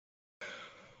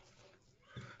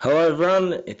Hello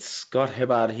everyone, it's Scott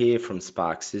Hebbard here from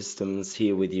Sparx Systems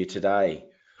here with you today.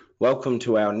 Welcome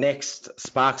to our next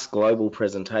Sparx Global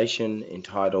presentation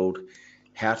entitled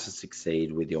How to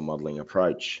Succeed with Your Modelling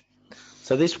Approach.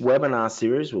 So this webinar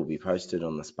series will be posted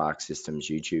on the Sparx Systems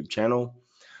YouTube channel,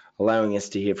 allowing us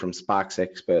to hear from Sparx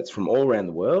experts from all around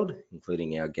the world,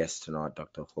 including our guest tonight,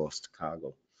 Dr. Horst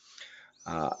Kargel.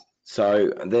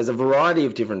 So there's a variety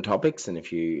of different topics, and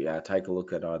if you take a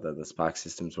look at either the Sparx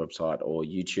Systems website or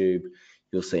YouTube,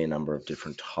 you'll see a number of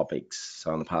different topics.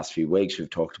 So in the past few weeks, we've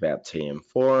talked about TM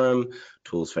Forum,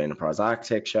 tools for enterprise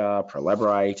architecture,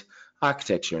 Prolaborate,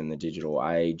 architecture in the digital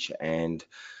age, and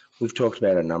we've talked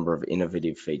about a number of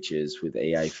innovative features with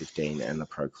EA15 and the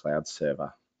Pro Cloud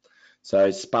Server. So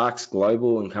Sparx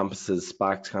Global encompasses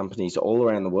Sparx companies all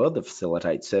around the world that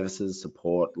facilitate services,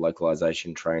 support,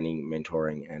 localization, training,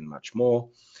 mentoring, and much more.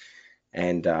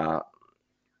 And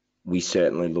we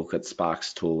certainly look at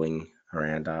Sparx tooling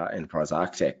around Enterprise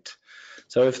Architect.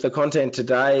 So if the content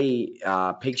today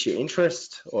piques your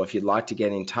interest, or if you'd like to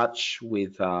get in touch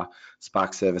with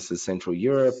Sparx Services Central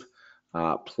Europe,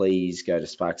 please go to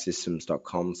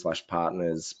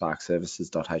sparxsystems.com/partners,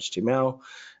 sparxservices.html,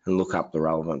 and look up the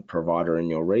relevant provider in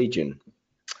your region.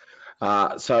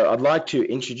 So I'd like to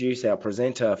introduce our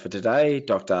presenter for today,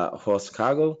 Dr. Horst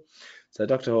Kargel. So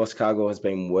Dr. Horst Kargel has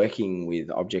been working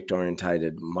with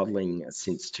object-oriented modeling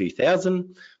since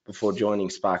 2000. Before joining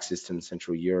Sparx Systems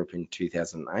Central Europe in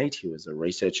 2008, he was a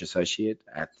research associate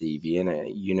at the Vienna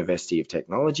University of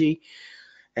Technology,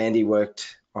 and he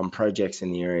worked on projects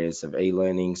in the areas of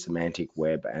e-learning, semantic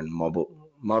web, and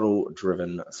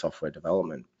model-driven software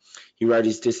development. He wrote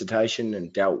his dissertation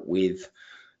and dealt with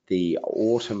the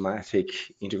automatic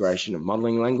integration of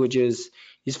modeling languages.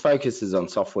 His focus is on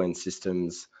software and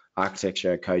systems,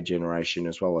 architecture, code generation,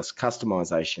 as well as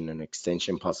customization and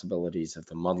extension possibilities of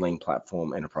the modeling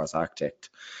platform Enterprise Architect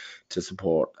to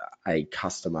support a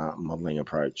customer modeling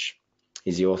approach.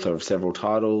 He's the author of several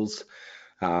titles,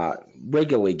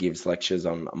 regularly gives lectures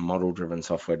on model-driven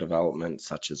software development,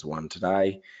 such as one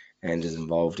today, and is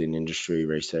involved in industry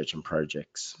research and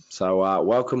projects. So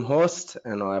welcome, Horst,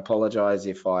 and I apologize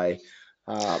if I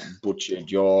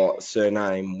butchered your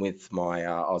surname with my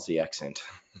Aussie accent.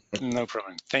 No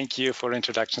problem. Thank you for the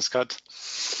introduction, Scott.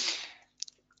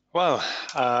 Well,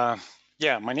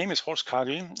 yeah, my name is Horst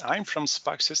Kargel. I'm from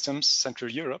Sparx Systems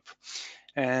Central Europe.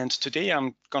 And today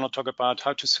I'm going to talk about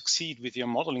how to succeed with your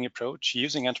modeling approach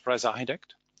using Enterprise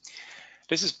Architect.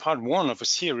 This is part one of a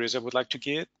series I would like to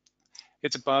give.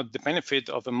 It's about the benefit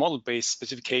of a model-based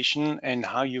specification and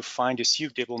how you find a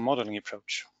suitable modeling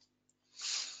approach.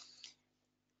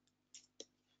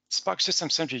 Sparx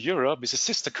Systems Central Europe is a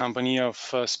sister company of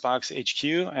Sparx HQ,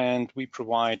 and we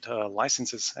provide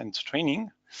licenses and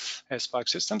training as Sparx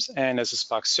Systems. And as a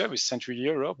Sparx Service Central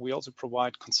Europe, we also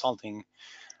provide consulting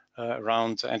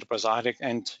around Enterprise Architect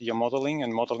and your modeling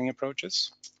and modeling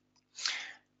approaches.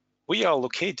 We are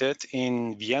located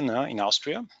in Vienna in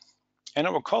Austria, and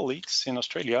our colleagues in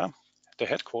Australia, the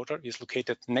headquarters is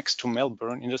located next to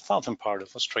Melbourne in the southern part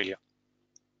of Australia.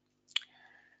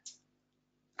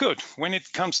 Good. When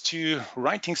it comes to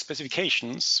writing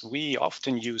specifications, we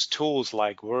often use tools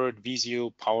like Word,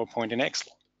 Visio, PowerPoint, and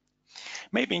Excel.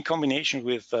 Maybe in combination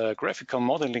with graphical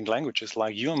modeling languages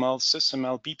like UML,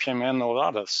 SysML, BPMN, or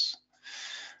others.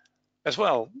 As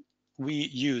well, we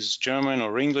use German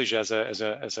or English as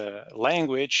a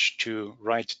language to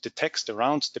write the text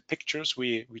around the pictures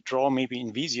we draw maybe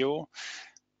in Visio,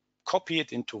 copy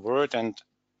it into Word and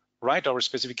write our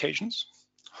specifications.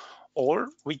 Or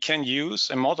we can use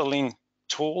a modeling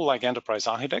tool like Enterprise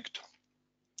Architect.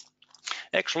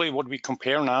 Actually, what we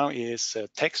compare now is a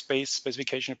text-based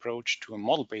specification approach to a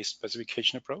model-based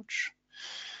specification approach.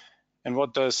 And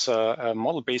what does a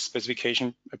model-based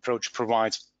specification approach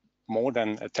provide more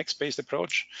than a text-based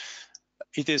approach?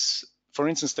 It is, for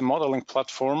instance, the modeling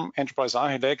platform Enterprise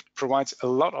Architect provides a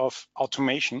lot of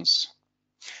automations.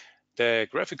 The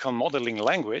graphical modeling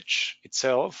language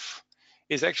itself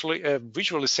is actually a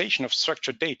visualization of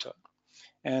structured data.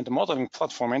 And the modeling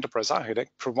platform Enterprise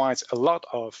Architect provides a lot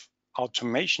of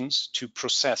automations to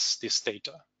process this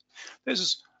data. This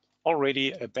is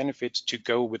already a benefit to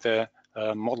go with a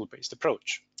model-based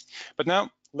approach. But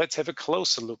now let's have a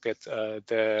closer look at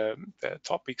the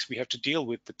topics we have to deal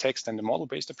with the text and the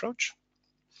model-based approach.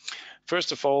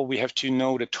 First of all, we have to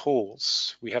know the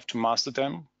tools. We have to master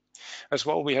them. As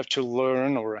well, we have to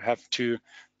learn or have to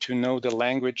know the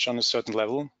language on a certain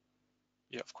level.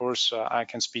 Yeah, of course, I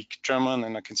can speak German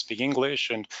and I can speak English,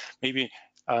 and maybe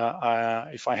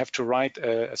if I have to write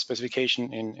a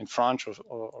specification in French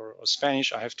or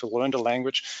Spanish, I have to learn the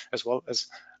language as well as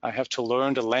I have to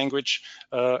learn the language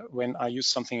when I use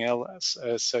something else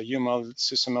as UML,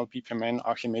 SysML, BPMN,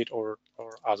 Archimate, or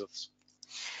others.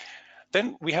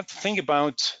 Then we have to think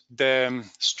about the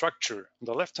structure. On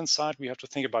the left-hand side, we have to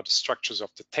think about the structures of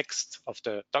the text of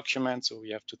the document. So we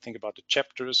have to think about the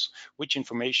chapters, which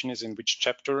information is in which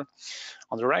chapter.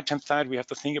 On the right-hand side, we have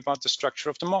to think about the structure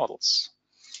of the models.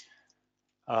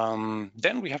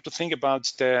 Then we have to think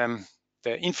about the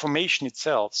information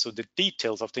itself, so the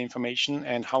details of the information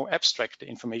and how abstract the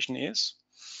information is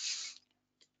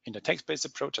in the text-based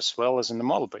approach as well as in the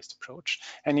model-based approach.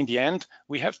 And in the end,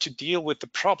 we have to deal with the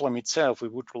problem itself we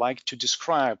would like to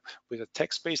describe with a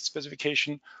text-based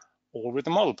specification or with a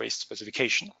model-based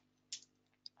specification.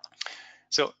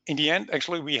 So in the end,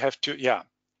 actually, we have to,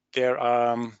 there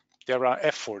are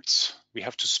efforts we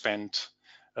have to spend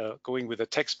going with a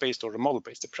text-based or a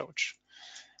model-based approach.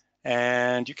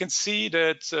 And you can see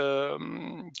that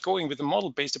going with a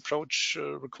model-based approach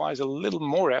requires a little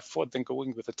more effort than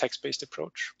going with a text-based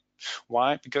approach.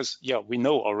 Why? Because, we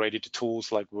know already the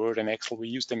tools like Word and Excel, we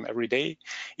use them every day.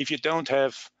 If you don't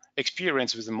have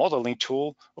experience with the modeling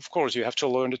tool, of course, you have to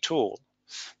learn the tool.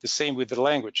 The same with the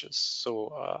languages.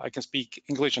 So I can speak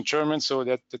English and German, so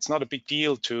that's not a big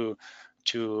deal to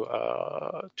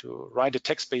write a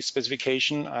text-based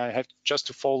specification. I have just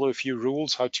to follow a few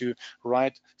rules how to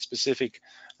write specific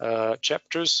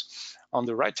chapters. On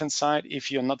the right-hand side,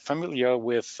 if you're not familiar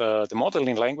with the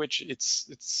modeling language,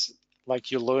 it's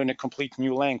like you learn a complete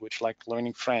new language, like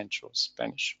learning French or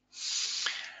Spanish.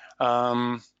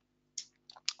 And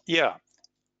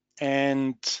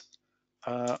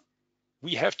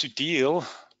we have to deal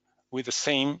with the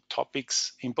same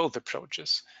topics in both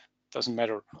approaches. Doesn't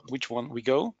matter which one we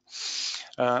go.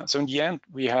 So in the end,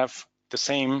 we have the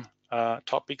same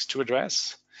topics to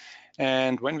address.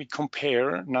 And when we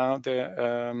compare now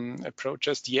the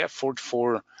approaches, the effort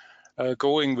for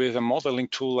going with a modeling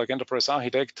tool like Enterprise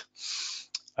Architect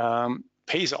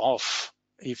pays off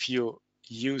if you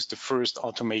use the first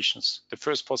automations. The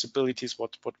first possibility is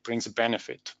what brings a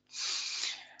benefit.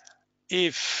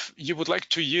 If you would like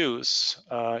to use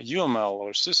UML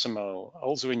or SysML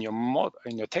also in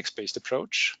your text-based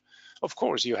approach, of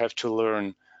course you have to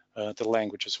learn the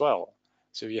language as well.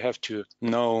 So you have to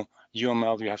know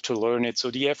UML, you have to learn it.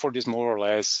 So the effort is more or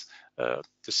less the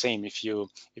same if you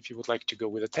would like to go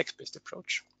with a text-based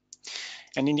approach.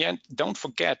 And in the end, don't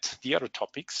forget the other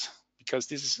topics, because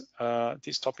these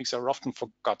topics are often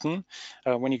forgotten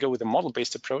when you go with a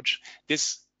model-based approach.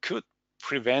 This could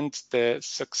prevent the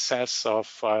success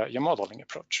of your modeling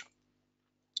approach.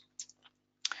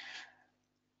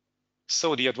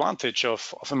 So the advantage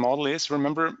of a model is,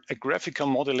 remember, a graphical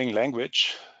modeling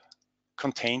language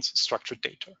contains structured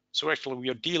data. So actually we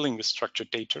are dealing with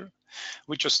structured data,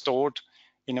 which are stored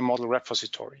in a model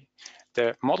repository.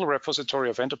 The model repository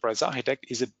of Enterprise Architect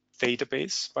is a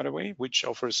database, by the way, which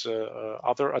offers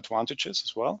other advantages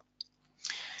as well.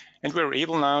 And we're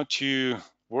able now to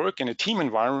work in a team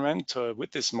environment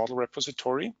with this model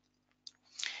repository.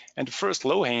 And the first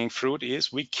low-hanging fruit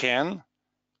is we can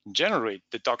generate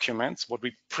the documents, what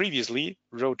we previously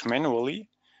wrote manually.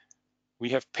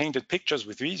 We have painted pictures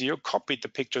with Visio, copied the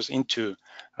pictures into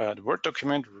the Word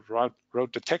document,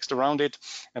 wrote the text around it,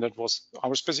 and that was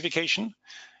our specification.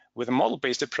 With a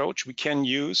model-based approach, we can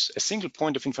use a single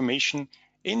point of information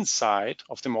inside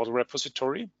of the model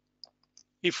repository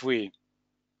if we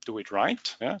do it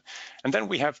right. And then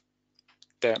we have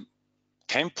the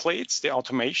templates, the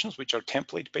automations, which are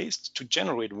template-based, to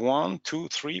generate 1, 2,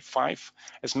 3, 5,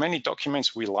 as many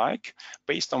documents we like,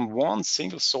 based on one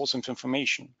single source of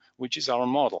information, which is our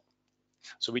model.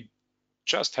 So we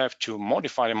just have to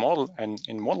modify the model and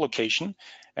in one location,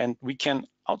 and we can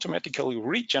automatically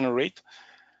regenerate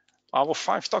our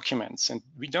 5 documents, and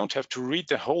we don't have to read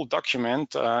the whole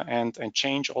document and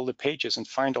change all the pages and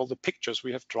find all the pictures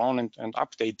we have drawn and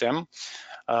update them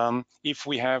if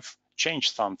we have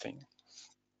changed something.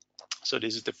 So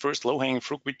this is the first low-hanging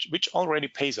fruit, which already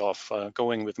pays off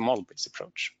going with a model-based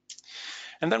approach.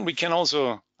 And then we can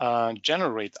also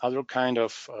generate other kind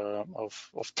of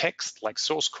text like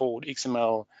source code,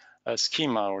 XML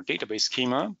schema or database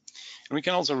schema. And we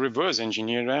can also reverse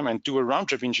engineer them and do a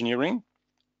round-trip engineering.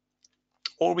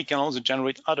 Or we can also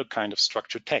generate other kind of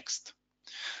structured text.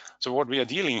 So what we are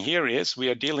dealing here is we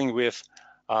are dealing with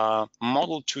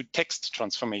model to text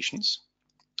transformations.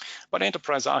 But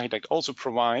Enterprise Architect also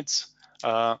provides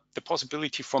the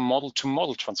possibility for model to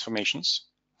model transformations.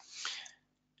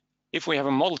 If we have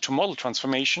a model to model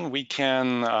transformation, we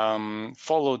can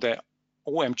follow the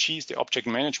OMG's, the Object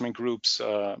Management Group's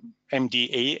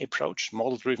MDA approach,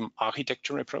 model driven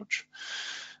architecture approach.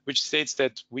 which states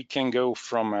that we can go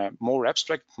from a more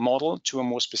abstract model to a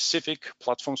more specific,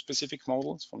 platform-specific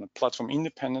model, from a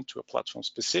platform-independent to a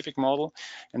platform-specific model,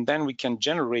 and then we can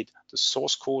generate the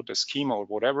source code, the schema, or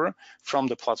whatever from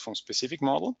the platform-specific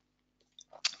model.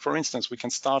 For instance, we can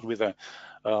start with a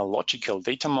logical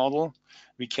data model.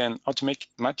 We can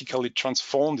automatically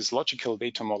transform this logical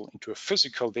data model into a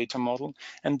physical data model,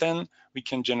 and then we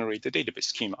can generate the database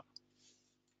schema.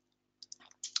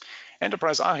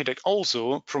 Enterprise Architect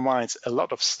also provides a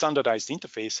lot of standardized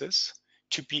interfaces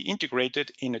to be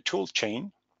integrated in a tool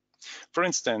chain. For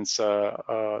instance,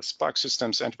 Sparx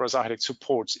Systems Enterprise Architect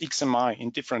supports XMI in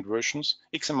different versions.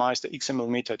 XMI is the XML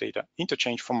metadata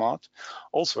interchange format,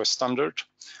 also a standard,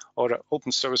 or the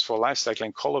Open Service for Lifecycle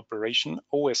and Collaboration,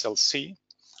 OSLC,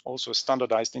 also a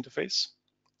standardized interface.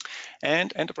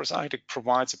 And Enterprise Architect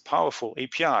provides a powerful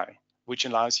API, which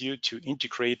allows you to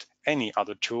integrate any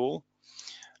other tool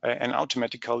and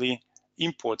automatically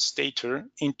imports data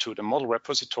into the model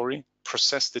repository,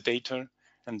 process the data,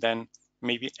 and then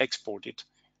maybe export it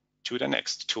to the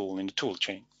next tool in the tool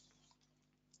chain.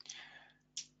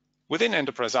 Within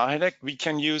Enterprise Architect, we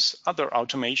can use other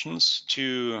automations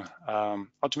to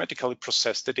automatically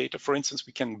process the data. For instance,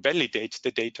 we can validate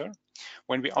the data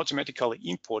when we automatically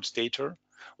import data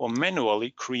or manually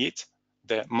create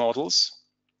the models.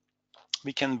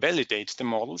 We can validate the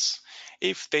models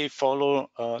if they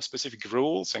follow specific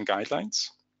rules and guidelines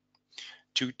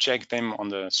to check them on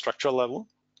the structural level.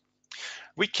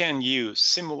 We can use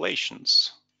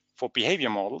simulations for behavior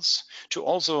models to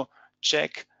also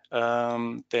check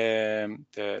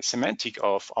the semantic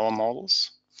of our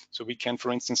models. So we can,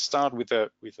 for instance, start with a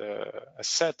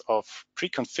set of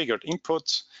pre-configured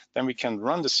inputs, then we can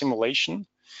run the simulation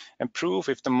and prove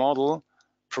if the model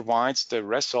provides the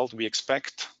result we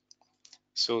expect.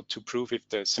 So to prove if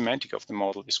the semantic of the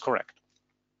model is correct.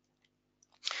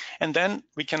 And then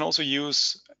we can also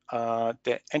use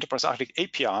the Enterprise Architect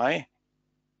API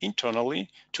internally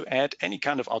to add any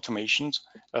kind of automations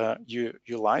you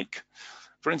like.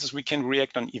 For instance, we can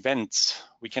react on events.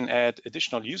 We can add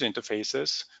additional user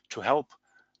interfaces to help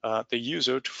the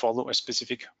user to follow a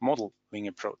specific modeling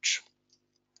approach.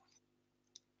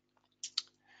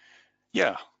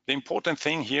 Yeah. The important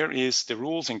thing here is the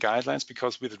rules and guidelines,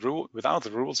 because without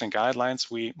the rules and guidelines,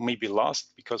 we may be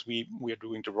lost because we are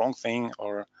doing the wrong thing,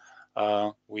 or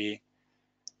we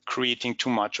creating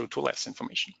too much or too less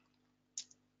information.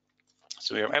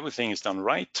 So if everything is done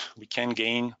right, we can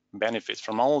gain benefits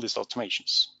from all these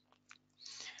automations.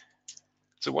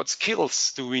 So what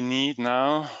skills do we need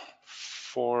now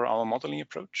for our modeling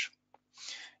approach?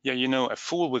 Yeah, you know, a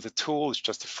fool with a tool is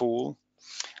just a fool.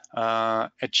 A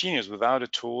genius without a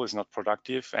tool is not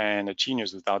productive, and a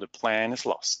genius without a plan is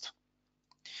lost.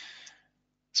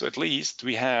 So at least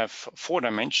we have 4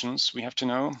 dimensions we have to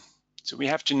know. So we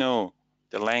have to know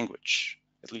the language,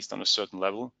 at least on a certain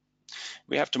level.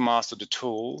 We have to master the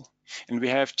tool, and we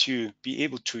have to be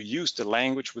able to use the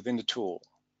language within the tool.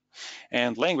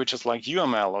 And languages like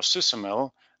UML or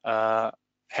SysML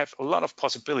have a lot of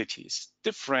possibilities,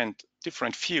 different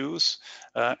views,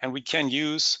 and we can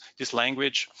use this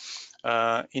language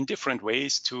in different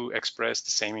ways to express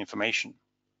the same information.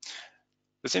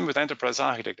 The same with Enterprise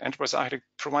Architect. Enterprise Architect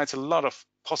provides a lot of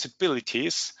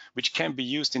possibilities which can be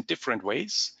used in different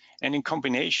ways, and in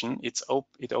combination, it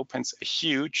opens a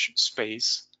huge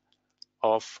space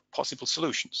of possible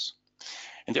solutions.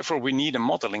 And therefore, we need a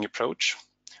modeling approach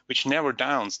which narrows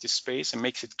down this space and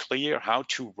makes it clear how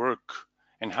to work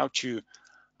and how to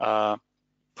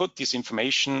put this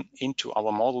information into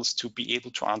our models to be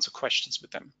able to answer questions with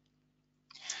them.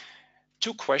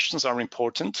 2 questions are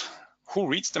important: who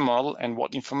reads the model and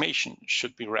what information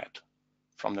should be read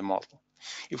from the model.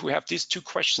 If we have these 2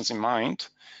 questions in mind,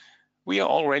 we are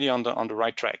already on the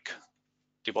right track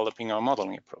developing our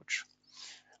modeling approach.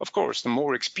 Of course, the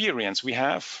more experience we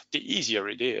have, the easier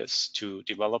it is to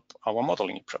develop our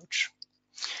modeling approach.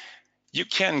 You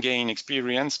can gain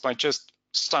experience by just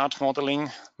start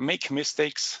modeling, make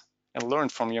mistakes, and learn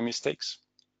from your mistakes,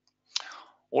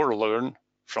 or learn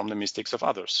from the mistakes of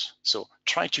others. So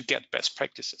try to get best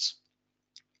practices.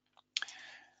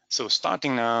 So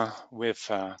starting now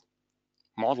with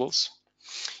models,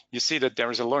 you see that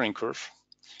there is a learning curve.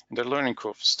 And the learning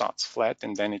curve starts flat,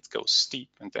 and then it goes steep,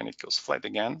 and then it goes flat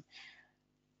again.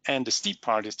 And the steep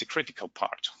part is the critical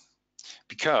part,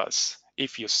 because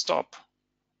if you stop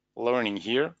learning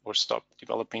here or stop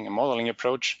developing a modeling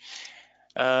approach,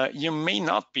 you may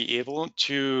not be able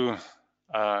to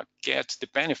get the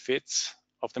benefits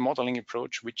of the modeling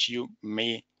approach which you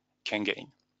can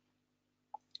gain.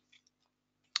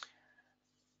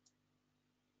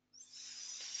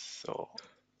 So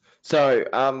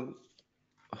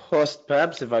Horst,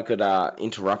 perhaps if I could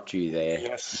interrupt you there.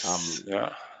 Yes,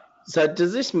 yeah. So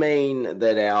does this mean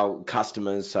that our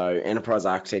customers, so enterprise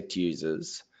architect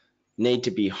users, need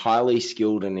to be highly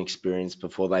skilled and experienced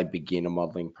before they begin a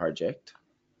modeling project?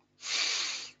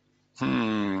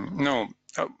 No,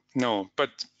 no, but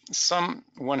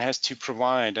someone has to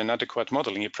provide an adequate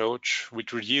modeling approach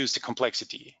which reduces the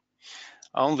complexity.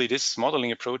 Only this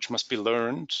modeling approach must be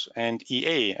learned, and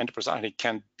EA, enterprise architect,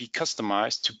 can be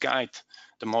customized to guide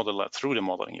the modeler through the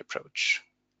modeling approach,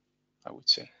 I would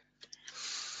say.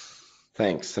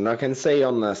 Thanks. And I can see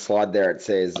on the slide there it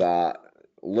says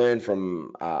learn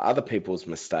from other people's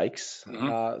mistakes.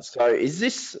 So is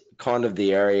this kind of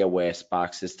the area where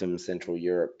Sparx Systems Central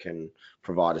Europe can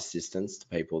provide assistance to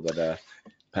people that are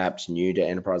perhaps new to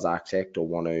enterprise architect or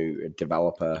want to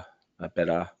develop a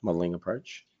better modeling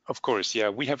approach? Of course, yeah.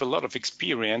 We have a lot of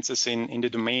experiences in the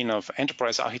domain of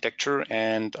enterprise architecture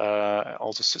and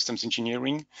also systems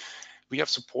engineering. We have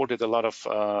supported a lot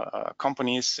of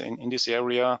companies in this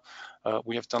area.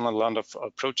 We have done a lot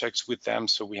of projects with them,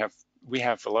 so we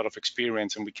have a lot of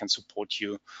experience, and we can support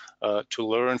you to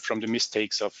learn from the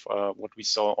mistakes of what we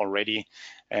saw already,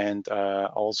 and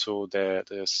also the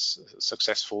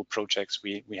successful projects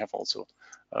we have also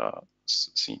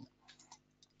seen.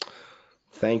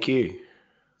 Thank you.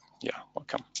 Yeah,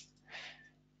 welcome.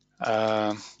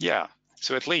 Yeah,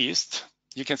 so at least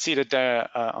you can see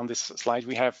that on this slide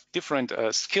we have different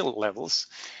skill levels,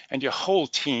 and your whole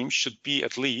team should be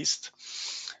at least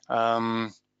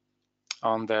on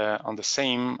the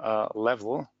same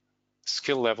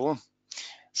skill level.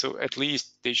 So at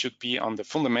least they should be on the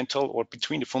fundamental or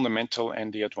between the fundamental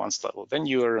and the advanced level. Then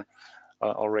you're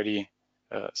already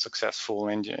successful,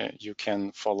 and you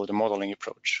can follow the modeling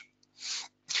approach.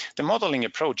 The modeling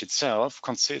approach itself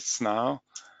consists now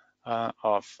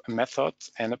of a method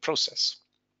and a process.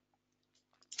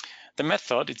 The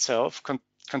method itself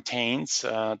contains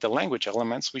the language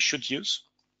elements we should use,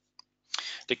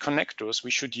 the connectors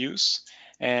we should use,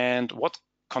 and what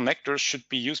connectors should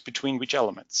be used between which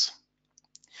elements.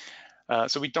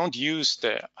 So we don't use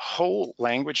the whole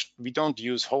language, we don't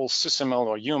use whole SysML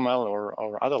or UML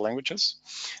or other languages.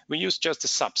 We use just a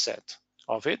subset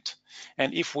of it,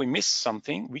 and if we miss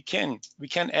something, we can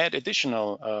add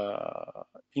additional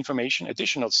information,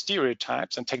 additional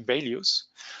stereotypes and tag values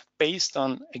based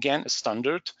on, again, a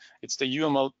standard. It's the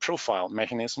UML profile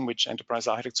mechanism which Enterprise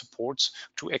Architect supports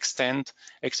to extend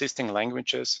existing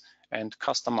languages and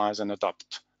customize and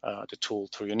adapt the tool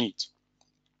to your needs.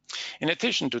 In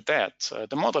addition to that,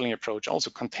 the modeling approach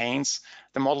also contains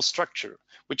the model structure,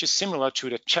 which is similar to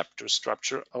the chapter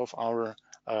structure of our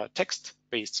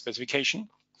text-based specification,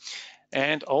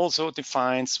 and also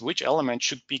defines which element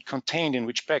should be contained in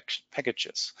which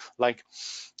packages. Like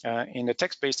in the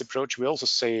text-based approach, we also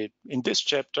say in this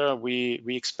chapter we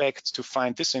expect to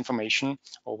find this information,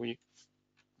 or we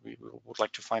would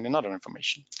like to find another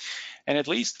information. And at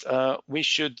least we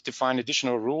should define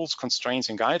additional rules, constraints,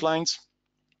 and guidelines.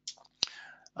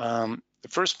 The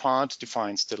first part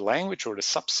defines the language or the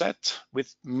subset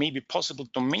with maybe possible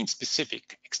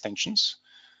domain-specific extensions.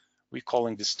 We're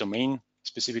calling this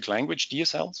domain-specific language,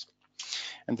 DSLs.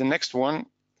 And the next one,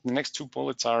 the next two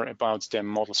bullets are about the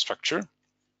model structure.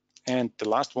 And the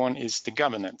last one is the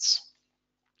governance,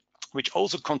 which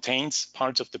also contains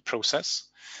parts of the process,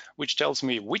 which tells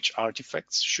me which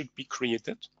artifacts should be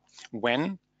created,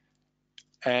 when,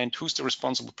 and who's the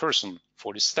responsible person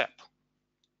for this step.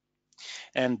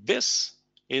 And this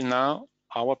is now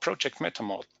our project meta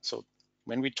model. So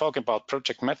when we talk about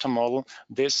project meta model,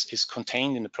 this is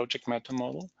contained in the project meta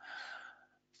model.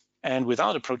 And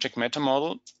without a project meta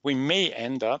model, we may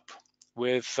end up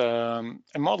with a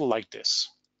model like this.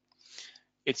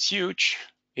 It's huge.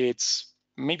 It's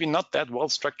maybe not that well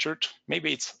structured.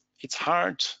 Maybe it's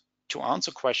hard to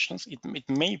answer questions. It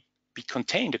may be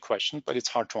contained a question, but it's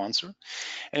hard to answer.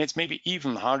 And it's maybe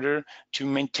even harder to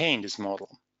maintain this model.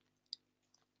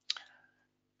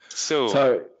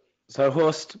 So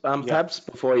Horst, yeah. Perhaps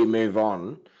before you move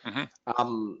on,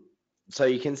 so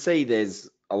you can see there's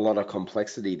a lot of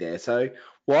complexity there. So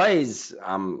why is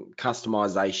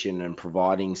customization and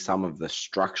providing some of the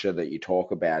structure that you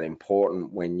talk about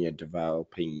important when you're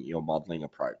developing your modeling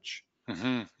approach?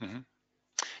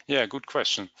 Yeah, good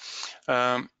question.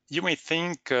 You may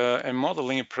think a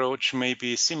modeling approach may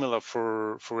be similar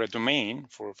for a domain,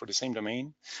 for the same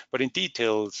domain, but in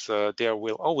details, there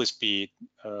will always be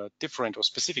different or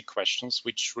specific questions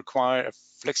which require a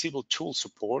flexible tool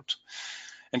support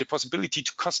and the possibility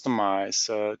to customize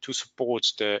to support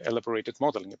the elaborated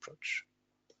modeling approach.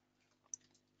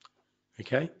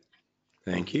 Okay,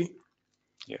 thank you.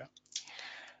 Yeah.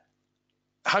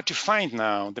 How to find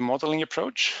now the modeling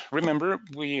approach? Remember,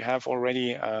 we have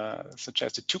already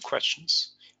suggested 2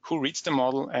 questions. Who reads the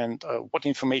model and what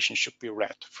information should be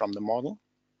read from the model?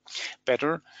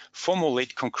 Better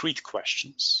formulate concrete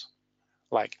questions.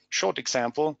 Like short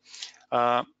example,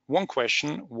 one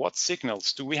question, what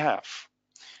signals do we have?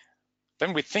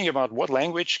 Then we think about what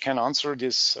language can answer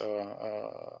this,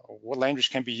 what language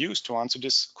can be used to answer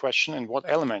this question and what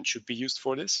element should be used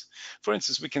for this. For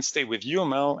instance, we can stay with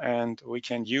UML and we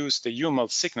can use the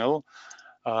UML signal,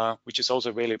 which is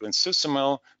also available in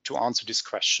SysML, to answer this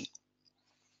question.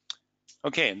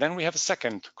 Okay, then we have a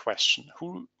second question.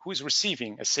 Who is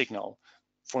receiving a signal?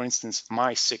 For instance,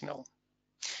 my signal.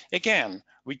 Again,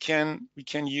 we can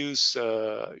use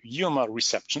UML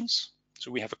receptions. So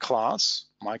we have a class,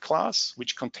 my class,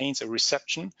 which contains a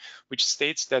reception, which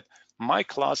states that my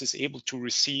class is able to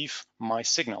receive my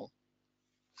signal.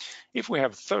 If we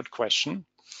have a third question,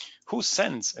 who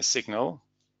sends a signal?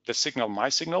 The signal, my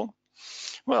signal?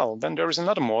 Well, then there is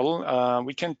another model.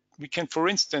 We can, for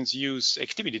instance, use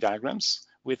activity diagrams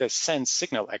with a send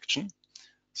signal action.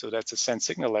 So that's a send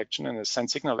signal action, and a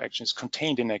send signal action is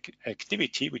contained in an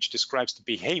activity which describes the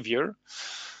behavior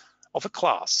of a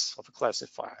class, of a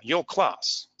classifier, your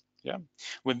class. Yeah.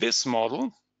 With this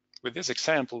model, with this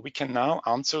example, we can now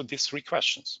answer these 3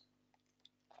 questions.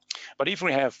 But if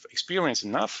we have experience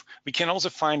enough, we can also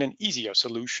find an easier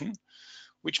solution,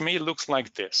 which may look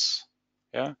like this.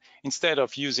 Yeah. Instead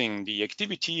of using the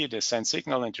activity, the send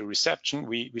signal, and the reception,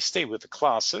 we stay with the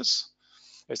classes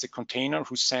as the container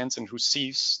who sends and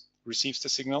receives the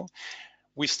signal.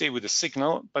 We stay with the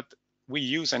signal, but we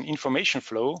use an information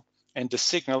flow and the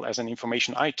signal as an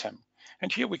information item.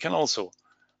 And here we can also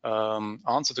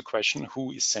answer the question,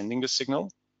 who is sending the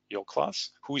signal, your class,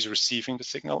 who is receiving the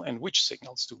signal, and which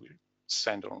signals do we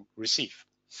send or receive.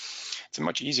 It's a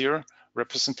much easier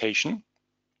representation.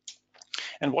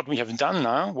 And what we have done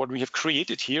now, what we have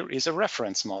created here is a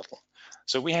reference model.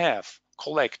 So we have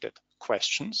collected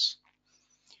questions.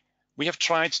 We have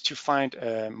tried to find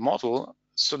a model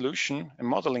solution, a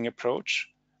modeling approach,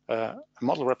 a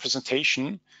model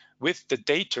representation with the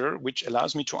data which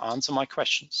allows me to answer my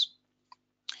questions.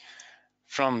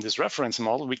 From this reference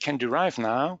model, we can derive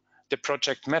now the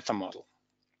project meta model,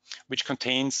 which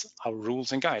contains our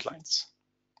rules and guidelines.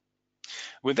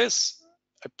 With this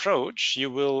approach, you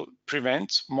will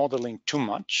prevent modeling too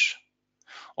much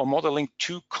or modeling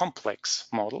too complex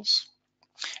models.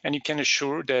 And you can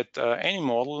assure that any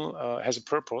model has a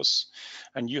purpose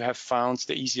and you have found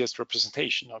the easiest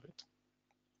representation of it.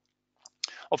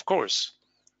 Of course,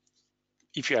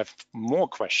 if you have more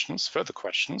questions, further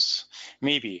questions,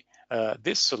 maybe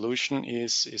this solution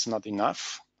is not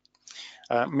enough.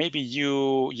 Maybe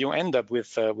you end up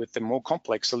with the more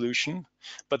complex solution,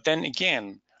 but then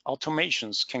again,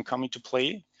 automations can come into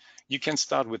play. You can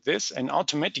start with this and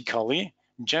automatically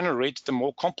generate the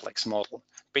more complex model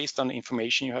based on the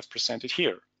information you have presented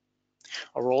here.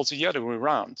 Or also the other way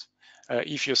around.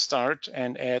 If you start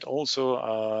and add also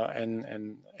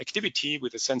an activity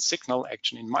with a send signal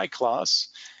action in my class,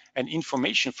 an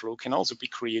information flow can also be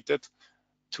created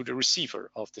to the receiver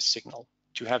of the signal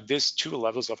to have these 2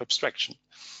 levels of abstraction,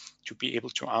 to be able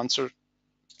to answer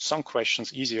some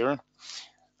questions easier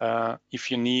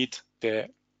if you need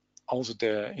also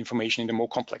the information in the more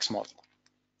complex model.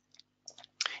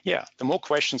 Yeah, the more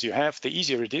questions you have, the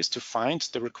easier it is to find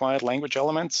the required language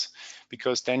elements,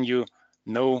 because then you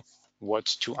know what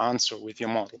to answer with your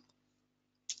model.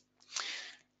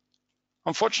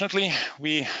 Unfortunately,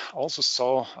 we also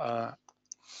saw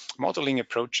modeling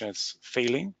approaches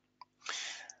failing.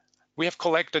 We have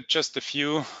collected just a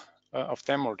few of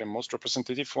them, or the most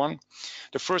representative one.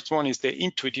 The first one is the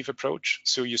intuitive approach.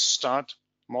 So you start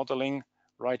modeling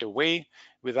right away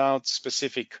without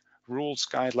specific rules,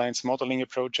 guidelines, modeling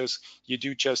approaches. You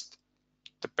do just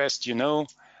the best you know,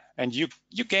 and you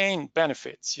gain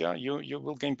benefits. Yeah, you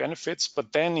will gain benefits,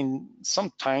 but then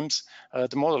sometimes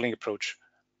the modeling approach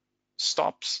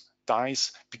stops,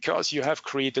 dies, because you have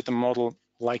created a model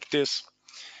like this,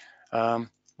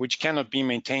 which cannot be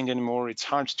maintained anymore. It's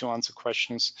hard to answer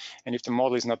questions, and if the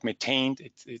model is not maintained,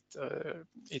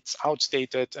 it's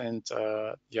outdated, and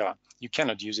yeah, you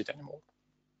cannot use it anymore.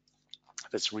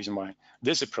 That's the reason why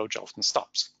this approach often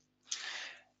stops.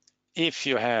 If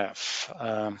you have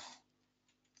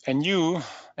a new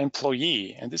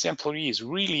employee, and this employee is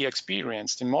really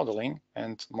experienced in modeling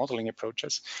and modeling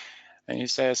approaches, and he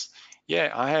says,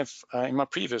 yeah, I have, in my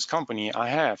previous company, I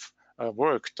have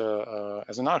worked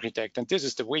as an architect, and this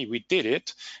is the way we did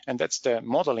it, and that's the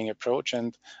modeling approach,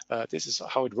 and this is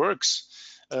how it works.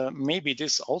 Maybe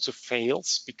this also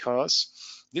fails because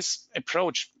this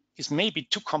approach is maybe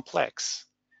too complex,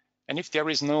 And if there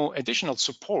is no additional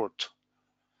support,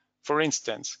 for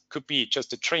instance, could be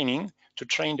just a training to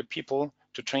train the people,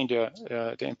 to train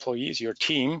the employees, your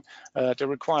team, the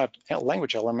required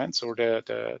language elements or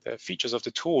the features of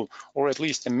the tool, or at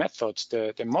least the methods,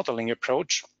 the modeling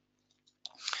approach,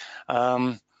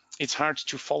 it's hard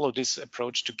to follow this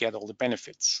approach to get all the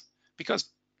benefits, because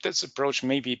this approach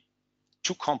may be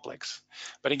too complex.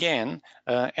 But again,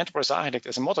 Enterprise Architect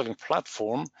as a modeling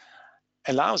platform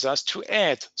allows us to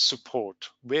add support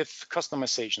with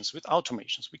customizations, with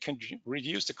automations. We can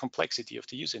reduce the complexity of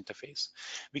the user interface.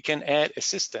 We can add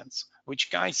assistance,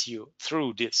 which guides you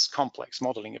through this complex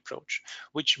modeling approach,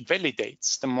 which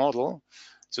validates the model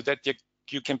so that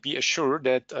you can be assured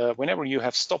that whenever you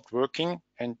have stopped working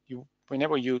and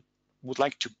whenever you would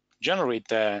like to generate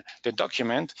the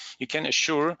document, you can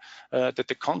assure that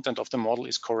the content of the model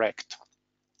is correct.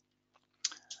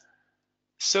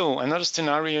 So another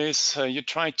scenario is you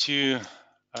try to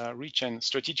reach a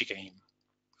strategic aim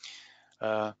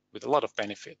with a lot of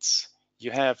benefits.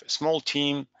 You have a small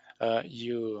team,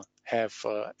 you have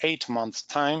 8 months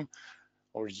time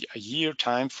or a year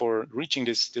time for reaching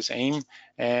this aim,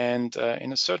 and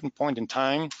in a certain point in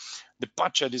time, the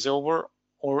budget is over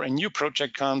or a new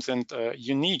project comes and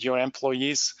you need your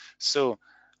employees. So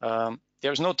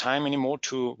there's no time anymore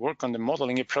to work on the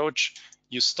modeling approach.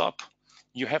 You stop.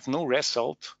 You have no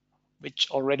result,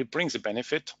 which already brings a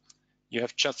benefit. You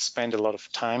have just spent a lot of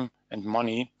time and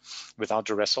money without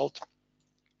a result.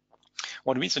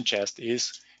 What we suggest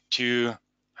is to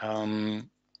go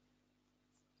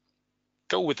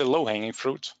with the low-hanging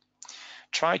fruit.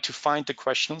 Try to find the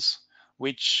questions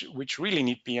which really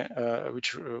need be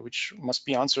which must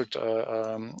be answered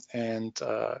and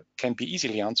can be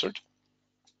easily answered.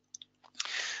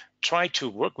 Try to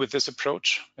work with this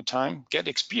approach a time, get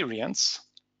experience,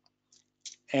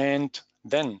 and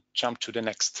then jump to the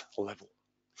next level.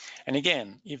 And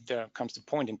again, if there comes the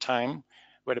point in time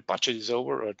where the budget is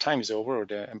over or time is over or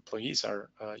the employees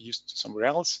are used somewhere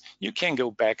else, you can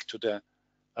go back to the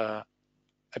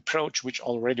approach which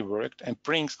already worked and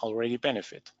brings already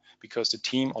benefit, because the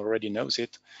team already knows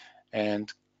it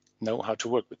and know how to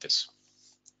work with this.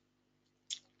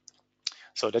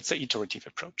 So that's the iterative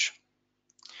approach.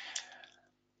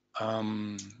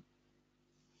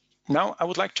 Now I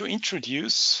would like to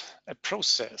introduce a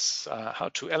process, how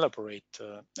to elaborate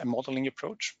a modeling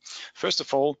approach. First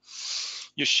of all,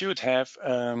 you should have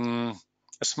a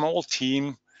small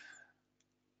team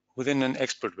within an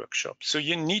expert workshop. So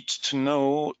you need to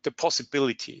know the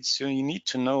possibilities. So you need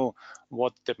to know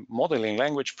what the modeling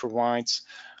language provides,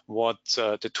 what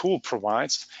the tool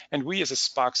provides. And we as a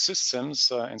Sparx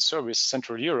Systems and Service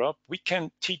Central Europe, we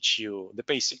can teach you the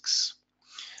basics.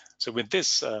 So with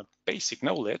this basic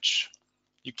knowledge,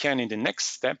 you can in the next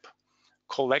step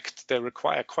collect the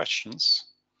required questions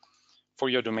for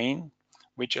your domain,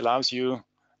 which allows you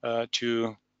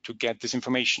to get this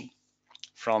information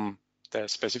from the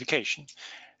specification.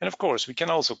 And of course, we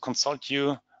can also consult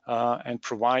you and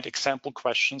provide example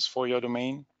questions for your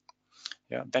domain.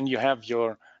 Yeah, then you have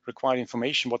your required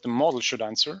information, what the model should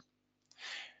answer.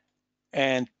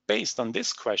 And based on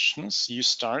these questions, you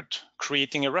start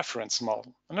creating a reference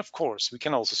model. And of course, we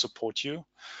can also support you.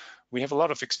 We have a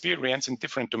lot of experience in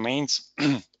different domains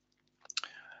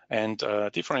and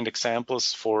different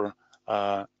examples for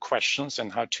questions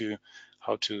and how to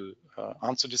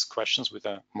answer these questions with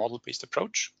a model-based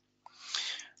approach.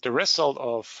 The result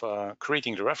of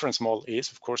creating the reference model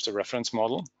is, of course, the reference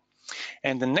model.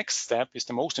 And the next step is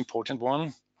the most important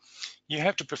one. You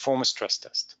have to perform a stress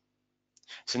test.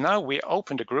 So now we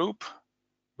open the group,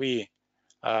 we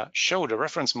show the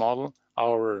reference model,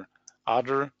 our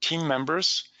other team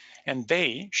members, and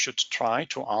they should try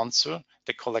to answer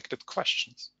the collected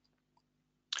questions.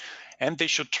 And they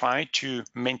should try to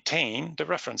maintain the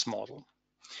reference model.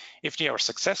 If they are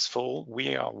successful, we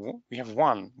have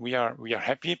won. We are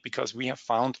happy because we have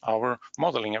found our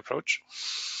modeling approach.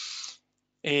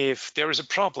 If there is a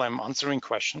problem answering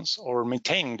questions or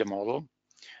maintaining the model,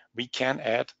 we can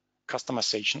add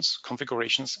customizations,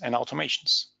 configurations, and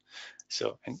automations.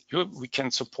 So, and we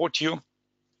can support you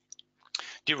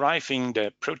deriving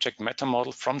the project meta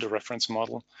model from the reference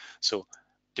model. So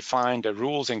define the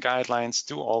rules and guidelines,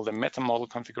 do all the meta model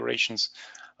configurations,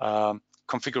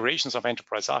 configurations of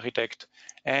Enterprise Architect,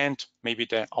 and maybe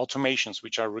the automations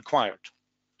which are required.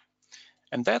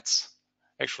 And that's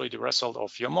actually the result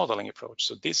of your modeling approach.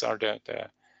 So these are the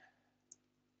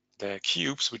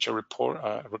cubes which are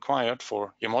required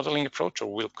for your modeling approach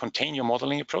or will contain your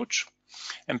modeling approach.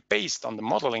 And based on the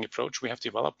modeling approach we have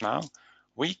developed now,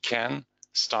 we can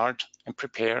start and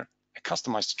prepare a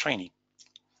customized training.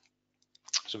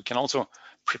 So we can also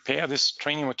prepare this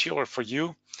training material for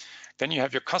you. Then you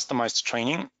have your customized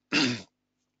training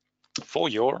for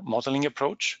your modeling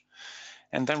approach.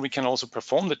 And then we can also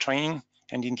perform the training.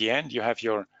 And in the end, you have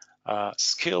your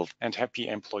skilled and happy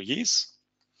employees.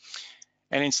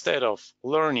 And instead of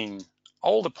learning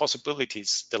all the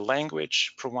possibilities the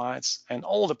language provides and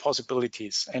all the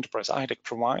possibilities Enterprise Architect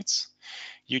provides,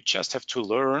 you just have to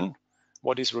learn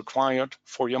what is required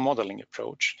for your modeling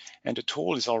approach. And the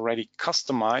tool is already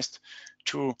customized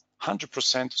to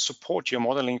 100% support your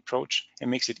modeling approach and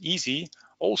makes it easy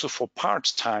also for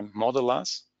part-time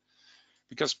modelers,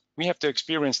 because we have the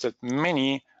experience that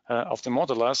many of the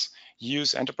modelers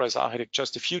use Enterprise Architect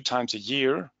just a few times a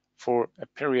year for a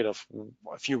period of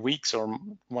a few weeks or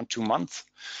 1-2 months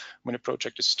when a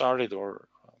project is started or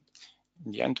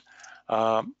in the end,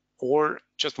 or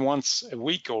just once a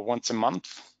week or once a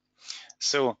month.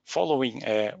 So following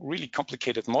a really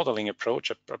complicated modeling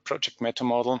approach, a project meta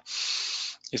model,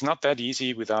 is not that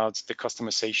easy without the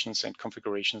customizations and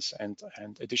configurations and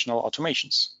additional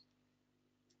automations.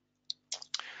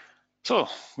 So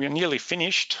we are nearly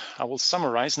finished. I will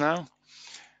summarize now.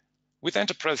 With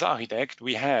Enterprise Architect,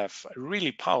 we have a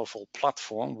really powerful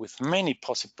platform with many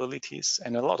possibilities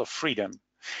and a lot of freedom.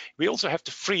 We also have the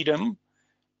freedom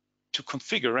to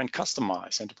configure and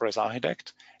customize Enterprise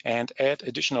Architect and add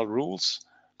additional rules,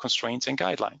 constraints, and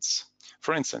guidelines.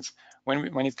 For instance,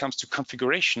 when it comes to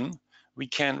configuration, we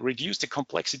can reduce the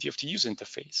complexity of the user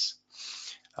interface.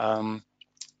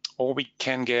 Or we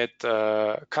can get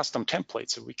custom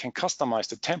templates. So we can customize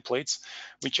the templates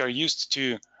which are used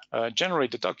to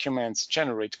generate the documents,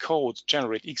 generate code,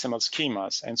 generate XML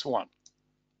schemas, and so on.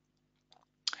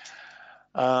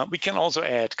 We can also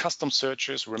add custom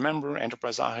searches. Remember,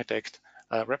 Enterprise Architect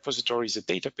repository is a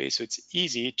database, so it's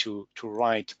easy to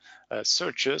write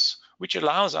searches, which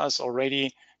allows us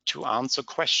already to answer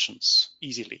questions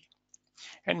easily,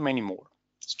 and many more.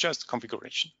 It's just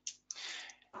configuration.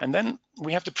 And then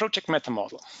we have the project meta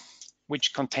model,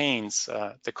 which contains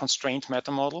the constraint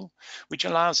meta model, which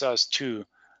allows us to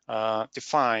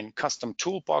define custom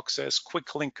toolboxes, quick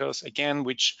linkers, again,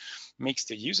 which makes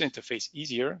the user interface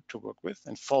easier to work with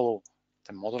and follow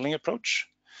the modeling approach,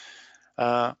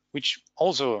 which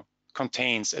also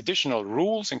contains additional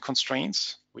rules and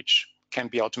constraints, which can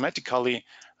be automatically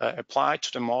applied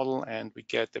to the model, and we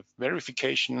get the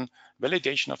verification,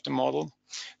 validation of the model.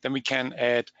 Then we can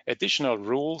add additional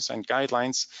rules and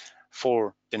guidelines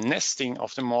for the nesting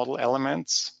of the model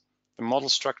elements, the model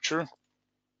structure,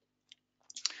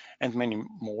 and many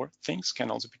more things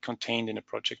can also be contained in a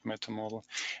project meta model.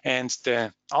 And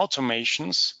the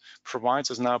automations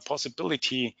provides us now a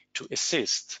possibility to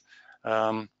assist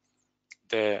the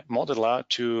modeler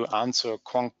to answer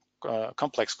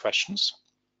complex questions.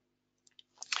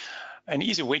 An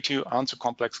easy way to answer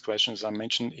complex questions, I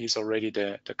mentioned, is already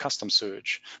the custom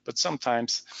search. But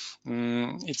sometimes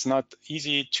it's not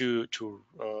easy to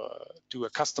do a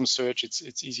custom search.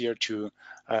 It's easier to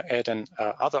add an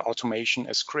other automation,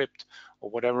 a script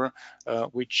or whatever,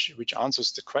 which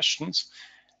answers the questions.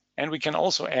 And we can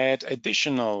also add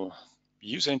additional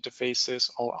user interfaces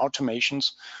or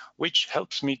automations, which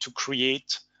helps me to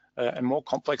create a more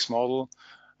complex model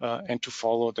and to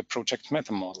follow the project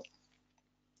meta model.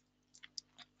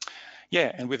 Yeah,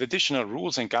 and with additional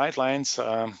rules and guidelines,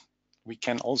 we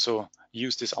can also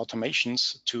use these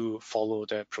automations to follow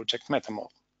the project meta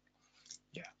model.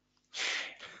 Yeah,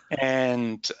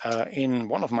 and in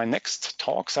one of my next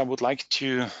talks, I would like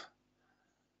to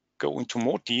go into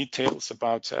more details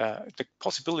about the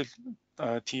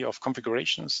possibility of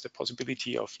configurations, the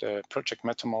possibility of the project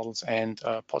meta models, and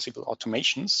possible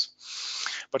automations.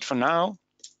 But for now,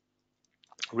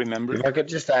 remember. If I could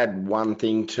just add one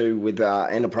thing too, with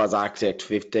Enterprise Architect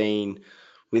 15,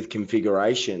 with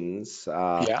configurations,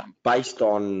 based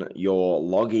on your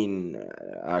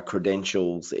login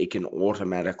credentials, it can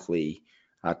automatically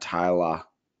tailor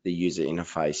the user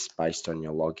interface based on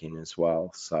your login as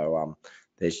well. So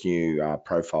there's new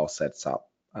profile sets up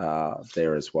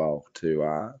there as well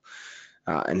to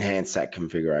enhance that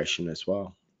configuration as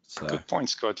well. So. Good point,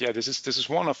 Scott. Yeah, this is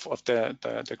one of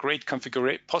the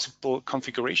great possible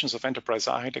configurations of Enterprise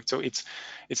Architect. So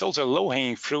it's also a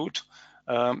low-hanging fruit.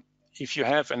 If you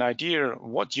have an idea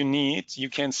what you need, you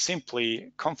can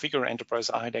simply configure Enterprise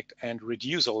Architect and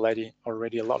reduce already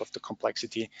a lot of the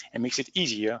complexity and makes it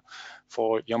easier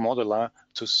for your modeler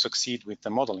to succeed with the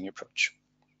modeling approach.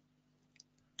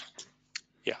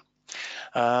 Yeah.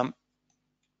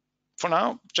 For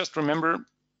now, just remember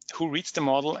who reads the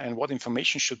model and what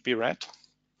information should be read.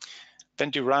 Then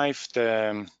derive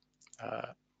the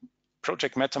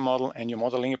project meta model and your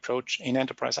modeling approach in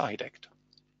Enterprise Architect.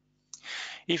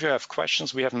 If you have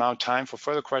questions, we have now time for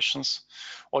further questions,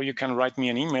 or you can write me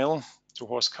an email to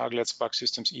Horst Kagel at Sparx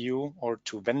Systems EU or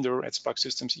to vendor at Sparx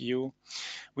Systems EU.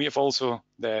 We have also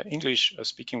the English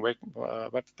speaking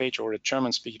web page or a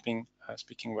German speaking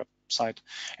website,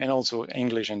 and also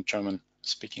English and German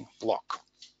speaking blog.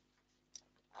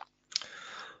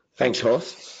 Thanks,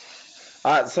 Horst.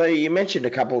 So you mentioned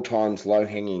a couple of times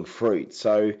low-hanging fruit.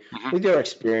 So with your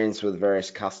experience with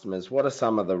various customers, what are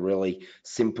some of the really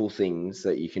simple things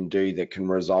that you can do that can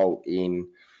result in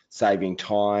saving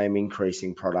time,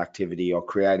 increasing productivity, or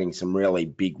creating some really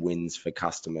big wins for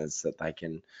customers that they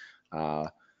can,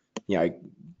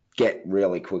 get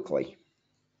really quickly?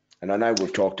 And I know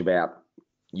we've talked about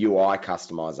UI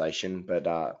customization, but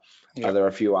are there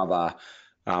a few other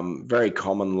very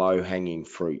common low-hanging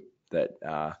fruit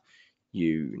that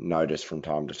you notice from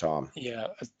time to time? Yeah,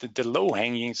 the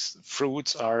low-hanging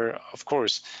fruits are, of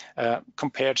course,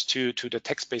 compared to the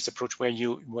text-based approach where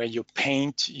you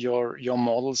paint your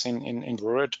models in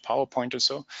Word, PowerPoint, or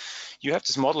so. You have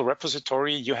this model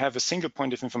repository. You have a single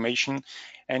point of information,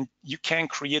 and you can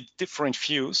create different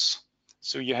views.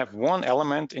 So you have one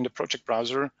element in the project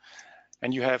browser,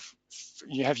 and you have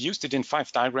used it in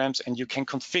 5 diagrams, and you can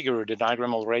configure the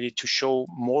diagram already to show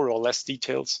more or less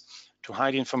details, to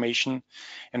hide information.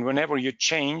 And whenever you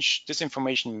change this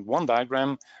information in one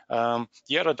diagram,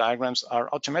 the other diagrams are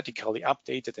automatically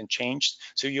updated and changed.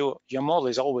 So your model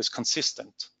is always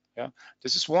consistent. Yeah,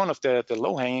 this is one of the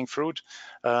low-hanging fruit.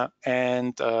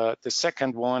 And the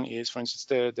second one is, for instance,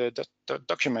 the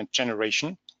document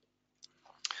generation,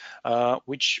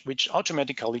 which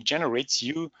automatically generates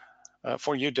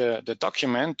for you the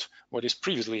document what is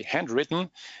previously handwritten,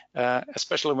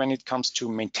 especially when it comes to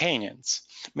maintenance.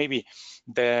 Maybe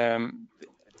the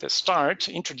start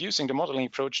introducing the modeling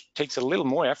approach takes a little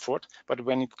more effort, but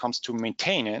when it comes to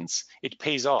maintenance, it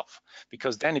pays off,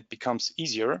 because then it becomes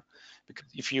easier. Because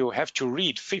if you have to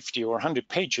read 50 or 100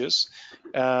 pages,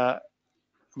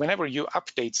 whenever you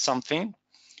update something,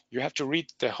 you have to read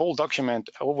the whole document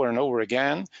over and over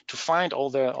again to find all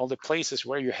the places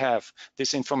where you have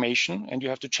this information, and you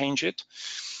have to change it.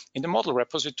 In the model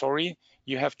repository,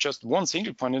 you have just one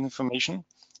single point of information,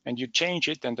 and you change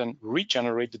it and then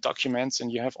regenerate the documents, and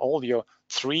you have all your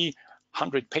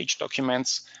 300-page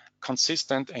documents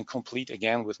consistent and complete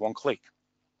again with one click.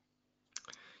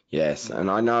 Yes, and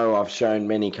I know I've shown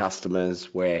many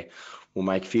customers where we'll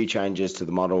make a few changes to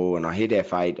the model, and I hit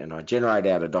F8 and I generate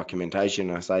out a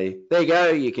documentation. I say, there you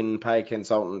go, you can pay a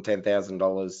consultant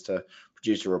 $10,000 to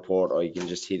produce a report, or you can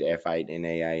just hit F8 in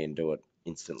EA and do it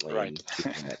instantly in 2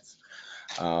 minutes.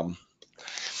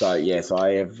 So yes,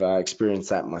 I have experienced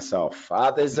that myself.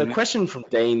 There's a question from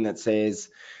Dean that says,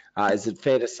 is it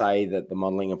fair to say that the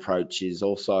modeling approach is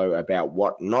also about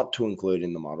what not to include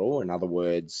in the model? In other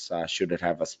words, should it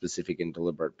have a specific and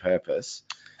deliberate purpose?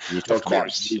 And you talked about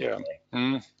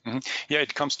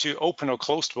it comes to open or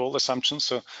closed world assumptions.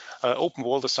 So open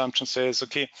world assumption says,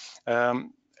 okay,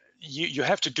 you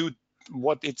have to do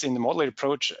what it's in the modeling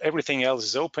approach. Everything else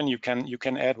is open. You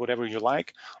can add whatever you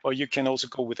like, or you can also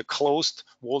go with a closed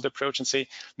world approach and say,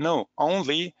 no,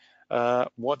 only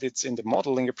what it's in the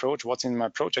modeling approach, what's in my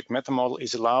project meta model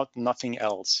is allowed, nothing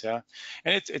else. Yeah,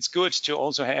 and it's good to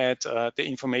also add the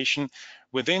information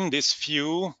within this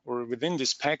view or within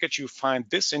this package. You find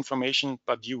this information,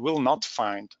 but you will not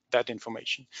find that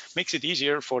information. Makes it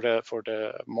easier for the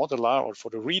modeler or for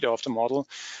the reader of the model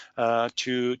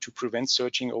to prevent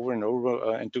searching over and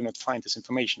over and do not find this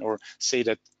information, or say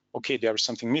that, okay, there is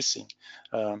something missing.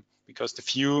 Because the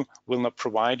view will not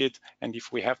provide it. And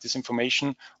if we have this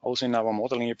information also in our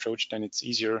modeling approach, then it's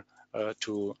easier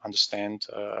to understand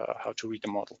how to read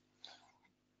the model.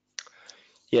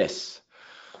 Yes.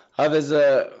 There's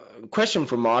a question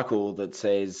from Michael that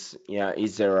says,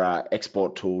 is there an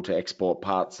export tool to export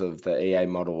parts of the EA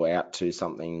model out to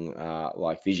something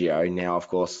like Visio? Now, of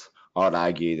course, I'd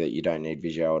argue that you don't need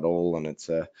Visio at all, and it's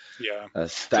a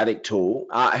static tool.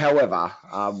 However,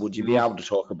 would you be able to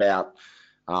talk about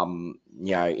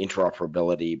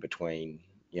interoperability between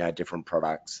different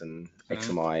products and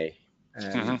XMI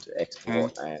and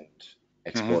export and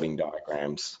exporting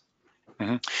diagrams?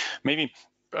 Maybe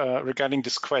regarding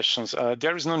these questions,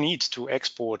 there is no need to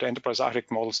export enterprise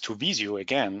architect models to Visio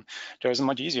again. There is a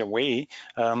much easier way.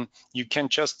 You can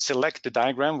just select the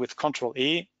diagram with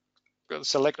Control-A,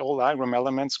 select all diagram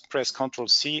elements, press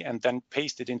Control-C, and then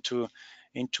paste it into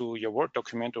your Word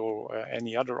document or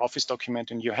any other Office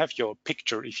document, and you have your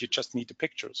picture if you just need the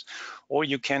pictures. Or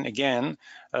you can again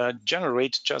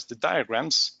generate just the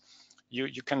diagrams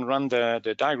you can run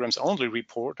the diagrams only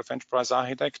report of Enterprise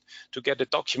Architect to get a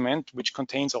document which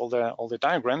contains all the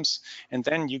diagrams, and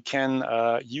then you can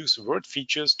use Word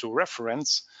features to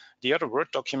reference the other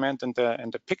Word document and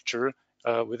the picture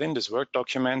within this Word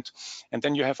document. And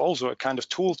then you have also a kind of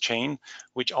tool chain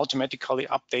which automatically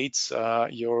updates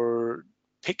your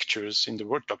pictures in the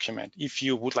Word document if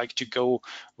you would like to go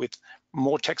with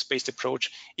more text-based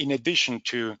approach in addition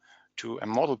to a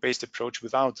model-based approach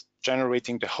without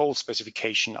generating the whole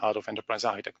specification out of Enterprise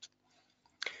Architect.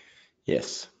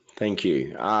 Yes, thank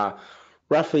you.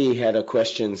 Rafi had a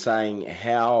question saying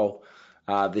how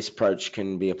this approach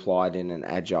can be applied in an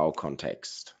agile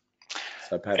context.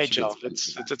 So perhaps Agile,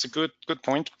 that's a good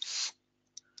point.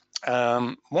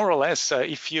 More or less,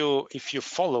 if you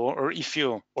follow,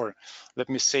 or let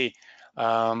me say,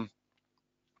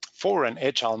 for an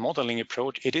agile modeling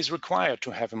approach, it is required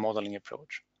to have a modeling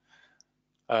approach,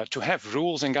 to have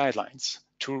rules and guidelines,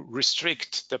 to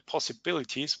restrict the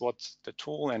possibilities what the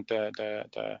tool and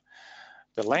the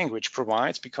language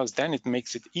provides, because then it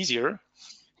makes it easier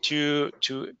to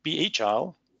be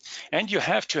agile. And you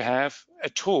have to have a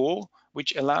tool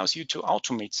which allows you to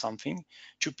automate something,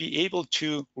 to be able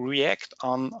to react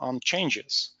on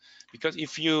changes. Because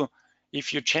if you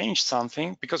change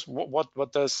something, because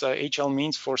what does agile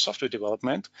means for software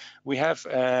development? We have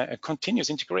a continuous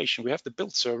integration. We have the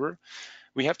build server,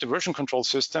 we have the version control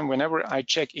system. Whenever I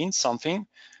check in something,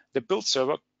 the build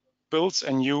server builds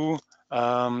a new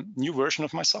version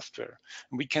of my software.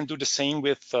 We can do the same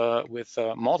with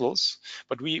models,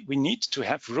 but we need to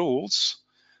have rules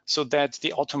so that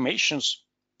the automations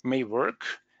may work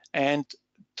and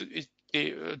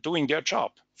doing their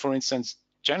job. For instance,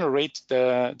 generate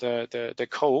the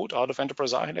code out of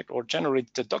Enterprise Architect or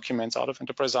generate the documents out of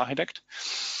Enterprise Architect.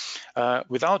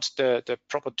 Without the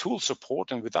proper tool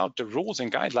support and without the rules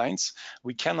and guidelines,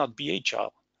 we cannot be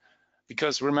agile.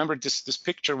 Because remember this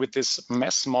picture with this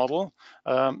mess model,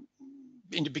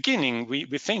 in the beginning, we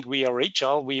think we are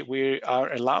agile, we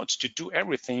are allowed to do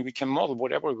everything, we can model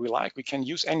whatever we like, we can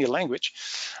use any language,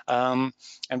 and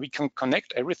we can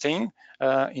connect everything.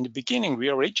 In the beginning, we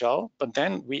are agile, but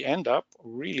then we end up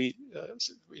really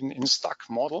in a stuck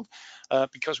model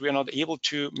because we are not able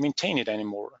to maintain it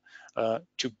anymore.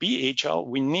 To be agile,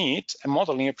 we need a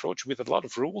modeling approach with a lot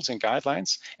of rules and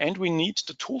guidelines, and we need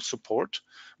the tool support,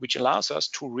 which allows us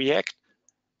to react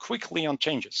quickly on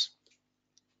changes.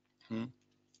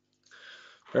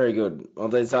 Very good. Well,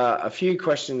 there's a few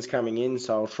questions coming in,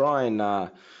 so I'll try and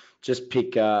just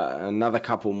pick another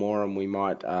couple more and we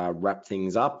might wrap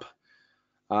things up.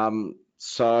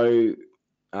 So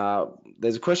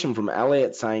there's a question from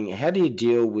Elliot saying, how do you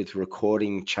deal with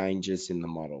recording changes in the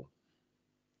model?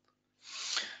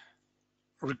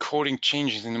 Recording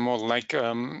changes in the model, like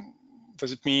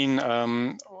does it mean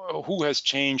who has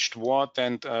changed what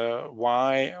and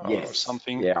why, or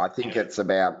something? Yeah, I think it's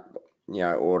about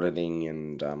auditing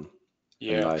and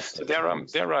yeah. So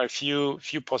there are a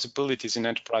few possibilities in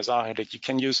Enterprise Architect. You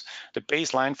can use the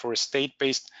baseline for a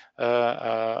state-based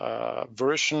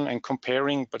version and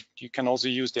comparing, but you can also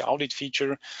use the audit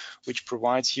feature, which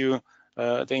provides you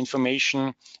the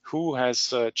information who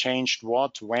has changed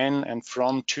what, when, and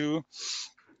from to.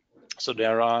 So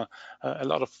there are a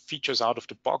lot of features out of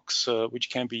the box which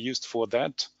can be used for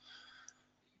that.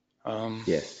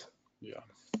 Yes. Yeah.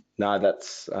 No,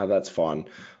 that's fine.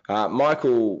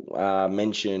 Michael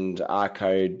mentioned R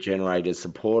code generators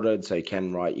supported, so you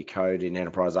can write your code in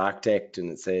Enterprise Architect,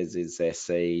 and it says is there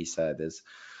C, so there's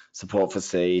support for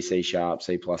C, C#,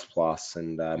 C++,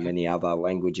 and many other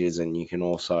languages, and you can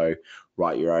also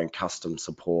write your own custom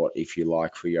support if you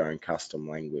like for your own custom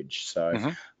language.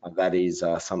 So that is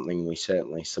something we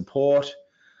certainly support.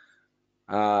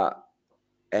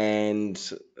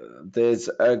 And there's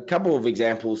a couple of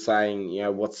examples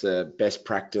saying, what's the best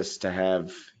practice to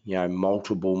have,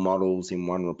 multiple models in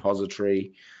one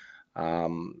repository,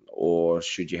 or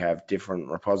should you have different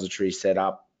repositories set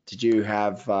up? Did you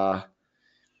have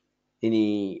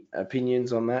any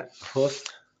opinions on that,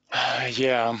 Horst?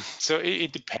 Yeah, so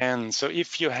it depends. So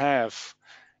if you have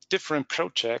different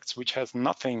projects which have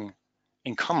nothing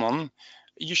in common,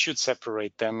 you should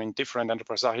separate them in different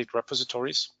Enterprise Architect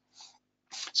repositories.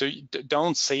 So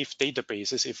don't save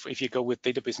databases if you go with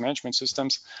database management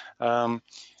systems,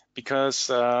 because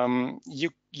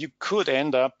you could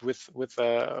end up with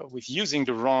using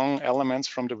the wrong elements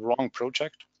from the wrong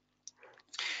project.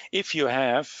 If you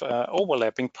have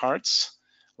overlapping parts,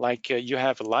 like you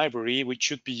have a library which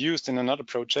should be used in another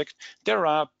project, there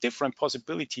are different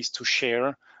possibilities to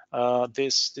share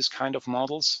this kind of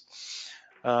models.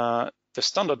 The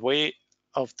standard way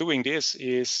of doing this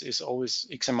is always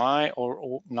XMI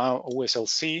or now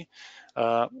OSLC,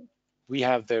 We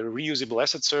have the reusable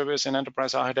asset service in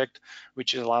Enterprise Architect,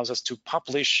 which allows us to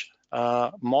publish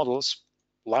models,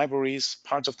 libraries,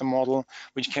 parts of the model,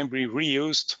 which can be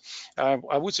reused.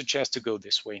 I would suggest to go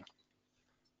this way.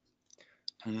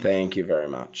 Thank you very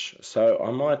much. So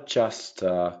I might just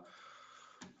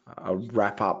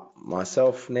wrap up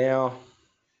myself now.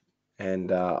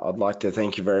 And I'd like to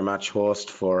thank you very much,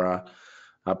 Horst, for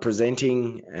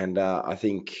presenting. And I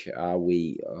think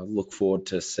we look forward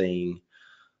to seeing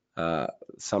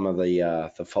some of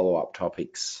the follow-up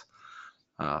topics.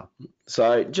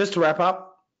 So just to wrap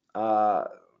up,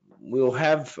 we'll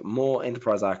have more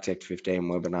Enterprise Architect 15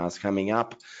 webinars coming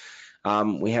up.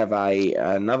 We have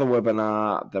another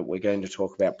webinar that we're going to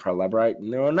talk about ProLaborate,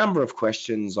 and there are a number of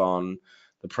questions on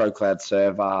the ProCloud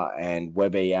Server and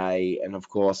WebEA, and of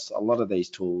course, a lot of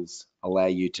these tools allow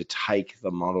you to take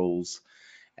the models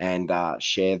and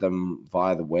share them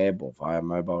via the web or via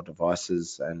mobile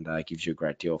devices, and gives you a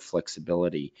great deal of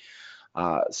flexibility.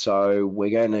 So we're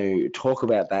going to talk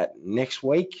about that next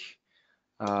week,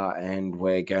 and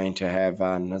we're going to have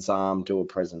Nazam do a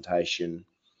presentation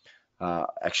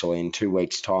actually in 2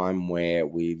 weeks' time, where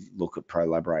we look at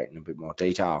ProLaborate in a bit more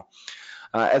detail.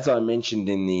 As I mentioned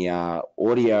in the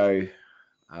audio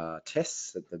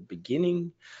tests at the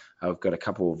beginning, we've got a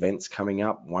couple of events coming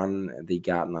up. One, the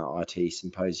Gartner IT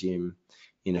Symposium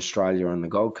in Australia on the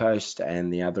Gold Coast,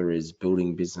 and the other is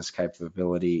Building Business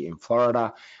Capability in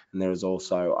Florida. And there is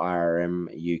also IRM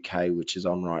UK, which is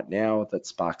on right now, that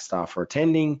Sparx staff are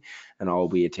attending, and I'll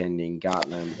be attending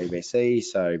Gartner and BBC.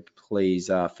 So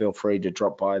please feel free to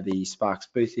drop by the Sparx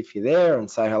booth if you're there and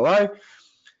say hello.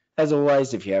 As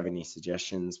always, if you have any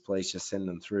suggestions, please just send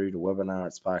them through to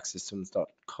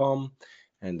webinar@sparxsystems.com,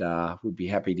 and we'd be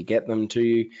happy to get them to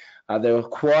you. There were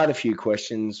quite a few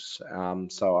questions,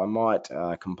 so I might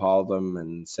compile them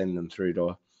and send them through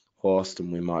to Horst,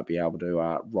 and we might be able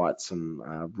to write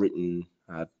some written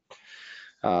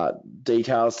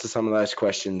details to some of those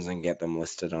questions and get them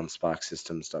listed on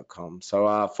sparxsystems.com.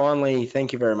 So finally,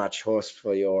 thank you very much, Horst,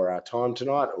 for your time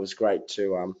tonight. It was great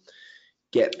to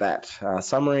get that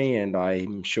summary, and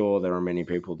I'm sure there are many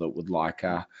people that would like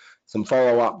some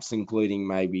follow-ups, including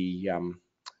maybe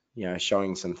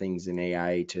showing some things in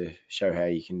EA to show how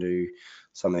you can do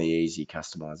some of the easy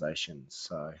customizations.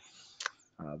 So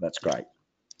that's great.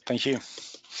 Thank you.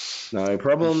 No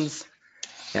problems.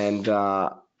 And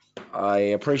I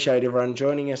appreciate everyone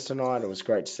joining us tonight. It was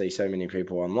great to see so many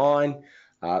people online.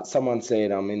 Someone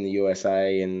said I'm in the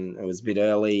USA and it was a bit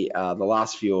early. The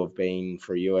last few have been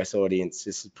for a US audience.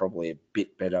 This is probably a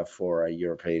bit better for a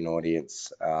European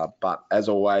audience. But as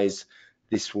always,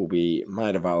 this will be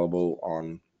made available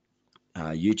on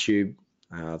YouTube,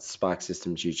 Sparx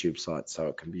Systems YouTube site, so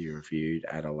it can be reviewed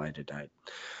at a later date.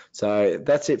 So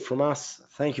that's it from us.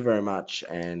 Thank you very much,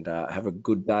 and have a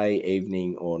good day,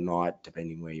 evening, or night,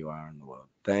 depending where you are in the world.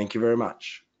 Thank you very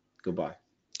much. Goodbye.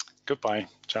 Goodbye.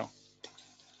 Ciao.